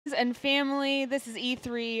And family, this is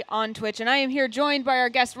E3 on Twitch, and I am here joined by our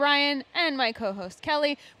guest Ryan and my co-host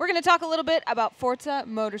Kelly. We're going to talk a little bit about Forza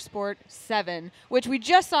Motorsport 7, which we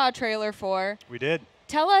just saw a trailer for. We did.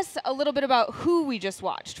 Tell us a little bit about who we just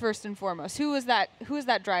watched first and foremost. Who is that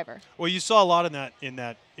driver? Well, you saw a lot in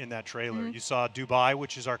that trailer. You saw Dubai,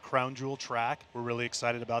 which is our crown jewel track. We're really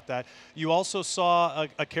excited about that. You also saw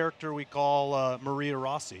a character we call Maria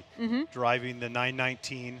Rossi driving the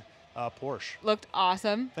 919 Porsche. Looked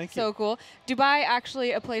awesome. Thank you. So cool. Dubai,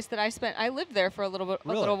 actually a place that I lived there for a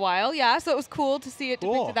little while. Yeah, so it was cool to see it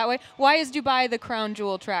depicted that way. Why is Dubai the crown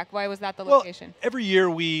jewel track? Why was that the location? Every year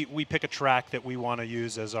we pick a track that we want to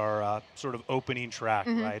use as our sort of opening track,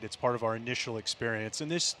 right? It's part of our initial experience. And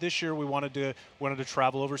this year we wanted to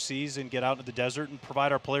travel overseas and get out into the desert and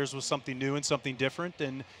provide our players with something new and something different,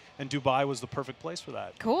 and Dubai was the perfect place for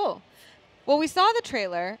that. Cool. Well, we saw the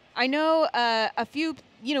trailer. I know a few.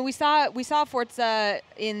 We saw Forza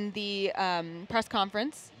in the press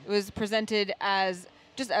conference. It was presented as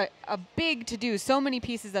just a big to-do, so many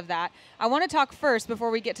pieces of that. I want to talk first, before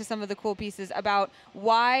we get to some of the cool pieces, about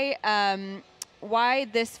why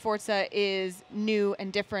this Forza is new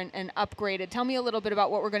and different and upgraded. Tell me a little bit about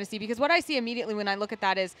what we're going to see, because what I see immediately when I look at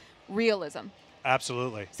that is realism.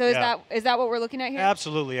 Absolutely. So is that what we're looking at here?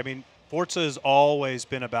 Absolutely. I mean, Forza has always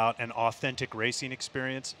been about an authentic racing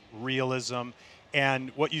experience, realism, and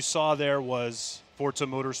what you saw there was Forza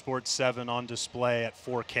Motorsport 7 on display at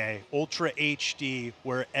 4K, Ultra HD,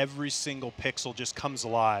 where every single pixel just comes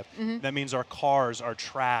alive. That means our cars, our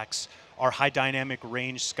tracks, our high dynamic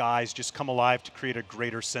range skies just come alive to create a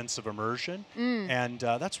greater sense of immersion. And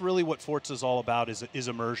that's really what Forza is all about, is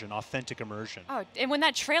immersion, authentic immersion. Oh, and when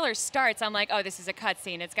that trailer starts, I'm like, oh, this is a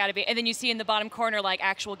cutscene. It's got to be. And then you see in the bottom corner, like,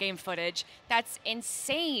 actual game footage. That's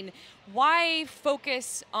insane. Why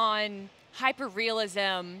focus on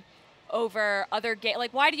hyper-realism over other games?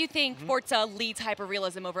 Like, why do you think Forza leads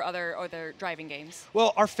hyper-realism over other driving games?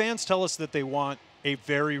 Well, our fans tell us that they want a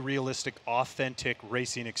very realistic, authentic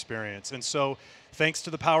racing experience. And so, thanks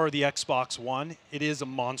to the power of the Xbox One, it is a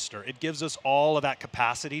monster. It gives us all of that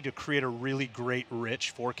capacity to create a really great,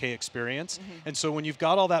 rich 4K experience. And so when you've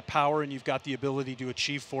got all that power and you've got the ability to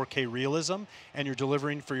achieve 4K realism and you're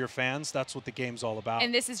delivering for your fans, that's what the game's all about.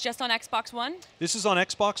 And this is just on Xbox One? This is on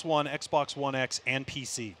Xbox One, Xbox One X, and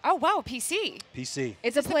PC. Oh, wow, PC. PC.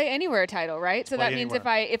 It's a Play Anywhere title, right? So that means if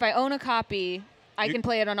I own a copy, I can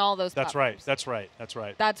play it on all those platforms. That's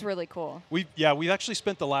right. That's really cool. We've actually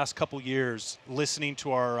spent the last couple years listening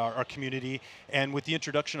to our community, and with the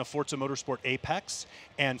introduction of Forza Motorsport Apex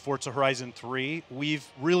and Forza Horizon 3, we've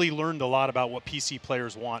really learned a lot about what PC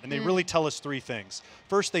players want, and they really tell us three things.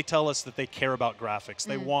 First, they tell us that they care about graphics.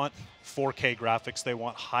 They want 4K graphics. They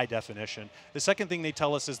want high definition. The second thing they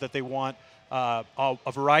tell us is that they want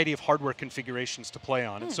a variety of hardware configurations to play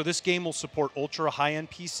on. And so this game will support ultra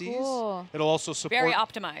high-end PCs. Cool. It'll also support very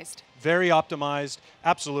optimized. Very optimized.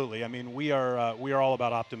 Absolutely. I mean, we are all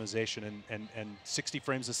about optimization and 60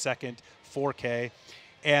 frames a second, 4K.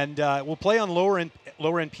 And we'll play on lower end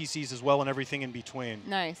PCs as well, and everything in between.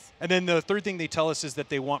 Nice. And then the third thing they tell us is that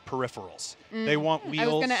they want peripherals. They want wheels. I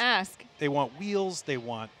was going to ask. They want wheels. They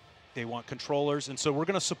want controllers, and so we're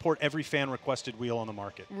going to support every fan-requested wheel on the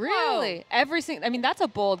market. Really? I mean, that's a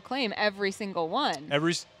bold claim. Every single one.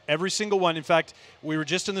 Every single one. In fact, we were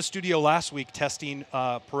just in the studio last week testing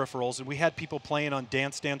peripherals, and we had people playing on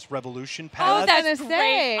Dance Dance Revolution pads. Oh, that's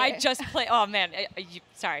great. I just play. Oh, man.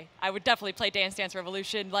 Sorry. I would definitely play Dance Dance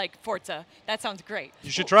Revolution like Forza. That sounds great.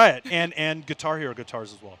 You should try it. And Guitar Hero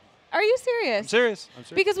guitars as well. Are you serious? I'm serious.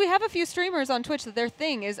 Because we have a few streamers on Twitch that their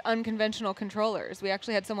thing is unconventional controllers. We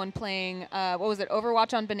actually had someone playing, what was it,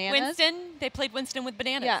 Overwatch on bananas? Winston. They played Winston with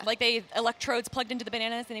bananas. Yeah. Like they electrodes plugged into the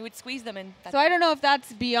bananas and they would squeeze them. So I don't know if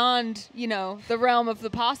that's beyond, the realm of the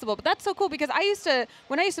possible. But that's so cool because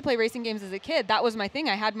when I used to play racing games as a kid, that was my thing.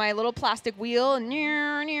 I had my little plastic wheel and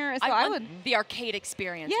so I would the arcade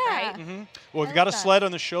experience, yeah. right? Well, we've got a sled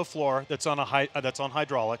on the show floor that's on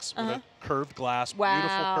hydraulics with a curved glass,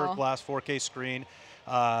 beautiful curved glass 4K screen.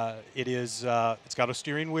 It's got a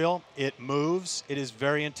steering wheel. It moves. It is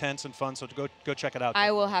very intense and fun. So go check it out.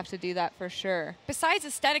 I will have to do that for sure. Besides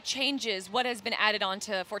aesthetic changes, what has been added on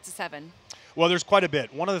to Forza 7? Well, there's quite a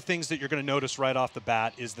bit. One of the things that you're going to notice right off the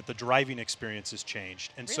bat is that the driving experience has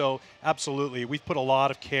changed. And so, absolutely, we've put a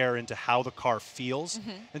lot of care into how the car feels.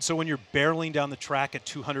 And so when you're barreling down the track at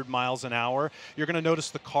 200 miles an hour, you're going to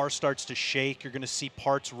notice the car starts to shake. You're going to see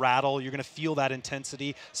parts rattle. You're going to feel that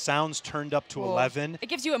intensity. Sounds turned up to 11. It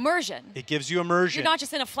gives you immersion. It gives you immersion. You're not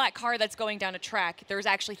just in a flat car that's going down a track. There's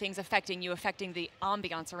actually things affecting you, affecting the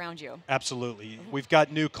ambiance around you. Absolutely. We've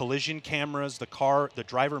got new collision cameras. The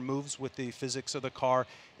driver moves with the physics of the car.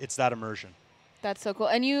 It's that immersion. That's so cool.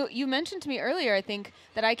 And you mentioned to me earlier, I think,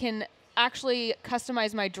 that I can actually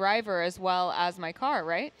customize my driver as well as my car,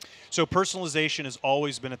 right? So personalization has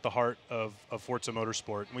always been at the heart of Forza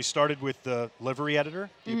Motorsport. And we started with the livery editor,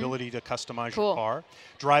 the ability to customize your car,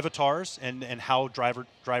 drive avatars, and how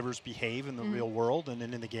drivers behave in the real world and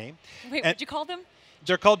in the game. Wait, what'd you call them?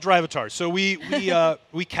 They're called drive avatars. So we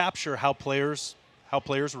capture how players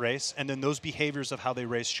race, and then those behaviors of how they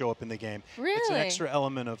race show up in the game. Really? It's an extra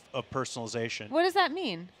element of personalization. What does that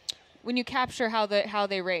mean? When you capture how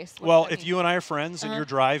they race? Well, if you and I are friends and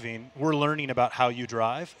you're driving, we're learning about how you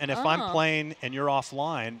drive. And if I'm Oh. playing and you're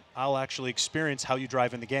offline, I'll actually experience how you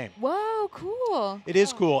drive in the game. Whoa, cool. It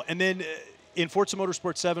is cool. And then in Forza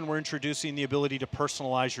Motorsport 7, we're introducing the ability to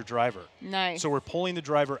personalize your driver. Nice. So we're pulling the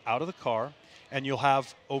driver out of the car, and you'll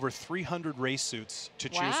have over 300 race suits to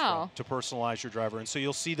choose from to personalize your driver. And so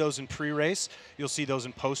you'll see those in pre-race, you'll see those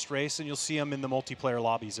in post-race, and you'll see them in the multiplayer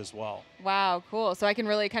lobbies as well. Wow, cool. So I can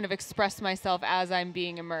really kind of express myself as I'm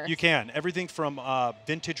being immersed. You can. Everything from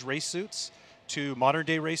vintage race suits to modern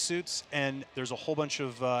day race suits, and there's a whole bunch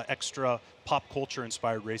of extra pop culture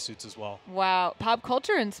inspired race suits as well. Wow, pop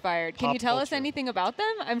culture inspired. Can Pop you tell us culture. anything about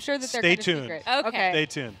them? I'm sure that they're Stay kind of tuned. secret. Okay. Stay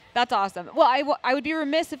tuned. That's awesome. Well, I would be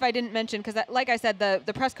remiss if I didn't mention, because like I said,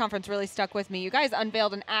 the press conference really stuck with me. You guys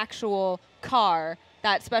unveiled an actual car,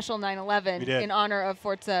 that special 911, We did. in honor of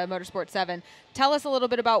Forza Motorsport 7. Tell us a little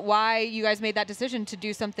bit about why you guys made that decision to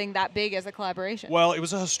do something that big as a collaboration. Well, it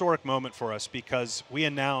was a historic moment for us because we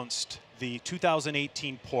announced the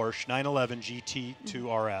 2018 Porsche 911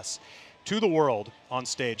 GT2 RS to the world on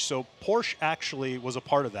stage. So Porsche actually was a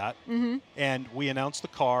part of that, and we announced the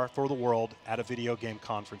car for the world at a video game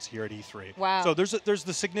conference here at E3. Wow. So there's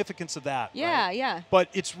the significance of that. Yeah, right? yeah. But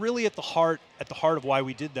it's really at the heart of why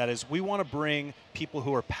we did that is we want to bring people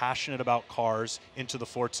who are passionate about cars into the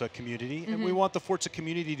Forza community, and we want the Forza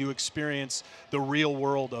community to experience the real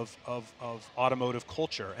world of automotive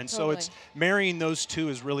culture. And so it's marrying those two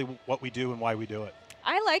is really what we do and why we do it.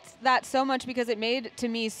 I liked that so much because it made, to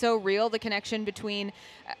me, so real the connection between,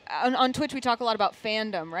 on Twitch we talk a lot about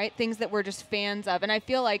fandom, right? Things that we're just fans of. And I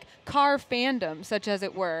feel like car fandom, such as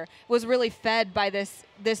it were, was really fed by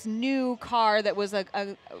this new car that was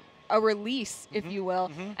a release, if you will.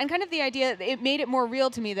 And kind of the idea, it made it more real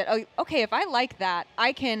to me that, oh, okay, if I like that,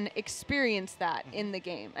 I can experience that in the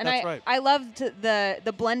game. And That's right. I loved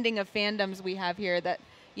the blending of fandoms we have here that,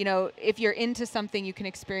 you know, if you're into something, you can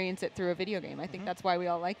experience it through a video game. I think that's why we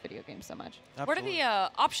all like video games so much. What are the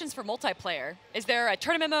options for multiplayer? Is there a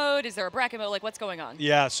tournament mode? Is there a bracket mode? Like, what's going on?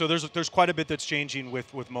 Yeah, so there's quite a bit that's changing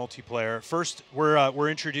with multiplayer. First, we're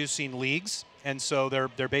introducing leagues, and so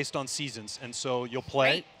they're based on seasons, and so you'll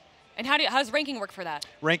play. Great. And how does ranking work for that?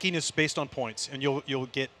 Ranking is based on points, and you'll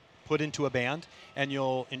get put into a band, and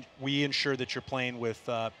we ensure that you're playing with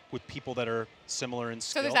people that are similar in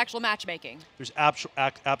skill. So there's actual matchmaking. There's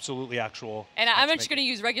absolutely actual. And I'm just matchmaking. going to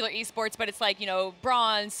use regular esports, but it's like, you know,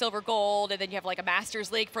 bronze, silver, gold, and then you have like a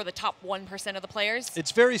Masters League for the top 1% of the players.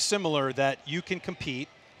 It's very similar that you can compete,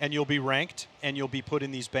 and you'll be ranked, and you'll be put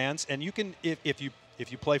in these bands, and you can if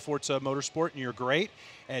you play Forza Motorsport and you're great,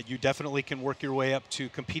 you definitely can work your way up to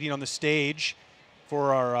competing on the stage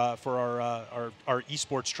for our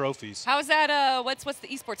esports trophies. How is that? What's the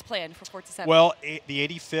esports plan for Forza 7? Well, the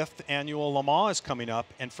 85th annual Le Mans is coming up,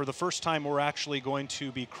 and for the first time, we're actually going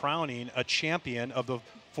to be crowning a champion of the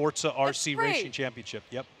Forza RC great. Racing Championship.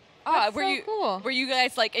 Yep. That's so cool. Were you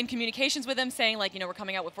guys like in communications with them saying like, you know, we're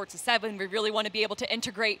coming out with Forza 7, we really want to be able to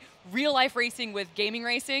integrate real life racing with gaming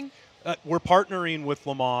racing? We're partnering with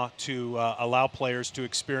Le Mans to allow players to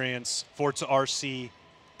experience Forza RC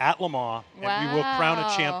at Le Mans, and we will crown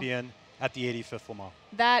a champion at the 85th Le Mans.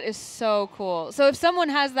 That is so cool. So if someone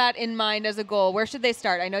has that in mind as a goal, where should they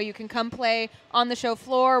start? I know you can come play on the show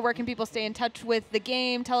floor. Where can people stay in touch with the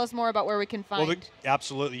game? Tell us more about where we can find. Well,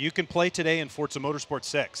 absolutely. You can play today in Forza Motorsport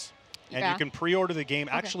 6. And you can pre-order the game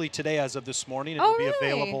actually today as of this morning. It will be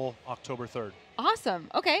available October 3rd. Awesome.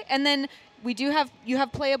 Okay. And then you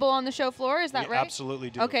have playable on the show floor, is that We right? absolutely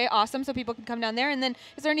do. Okay, awesome. So people can come down there. And then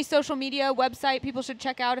is there any social media website people should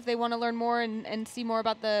check out if they want to learn more and see more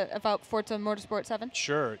about Forza Motorsport 7?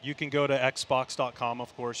 Sure. You can go to xbox.com,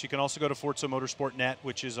 of course. You can also go to Forza Motorsport Net,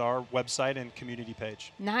 which is our website and community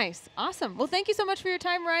page. Nice. Awesome. Well, thank you so much for your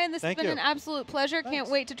time, Ryan. This has been an absolute pleasure. Can't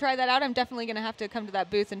wait to try that out. I'm definitely going to have to come to that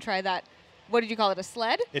booth and try that. What did you call it? A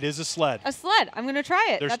sled? It is a sled. A sled. I'm going to try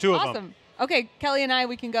it. There's That's two of awesome. them. Okay, Kelly and I,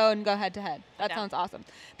 we can go head to head. That sounds awesome.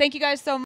 Thank you guys so much.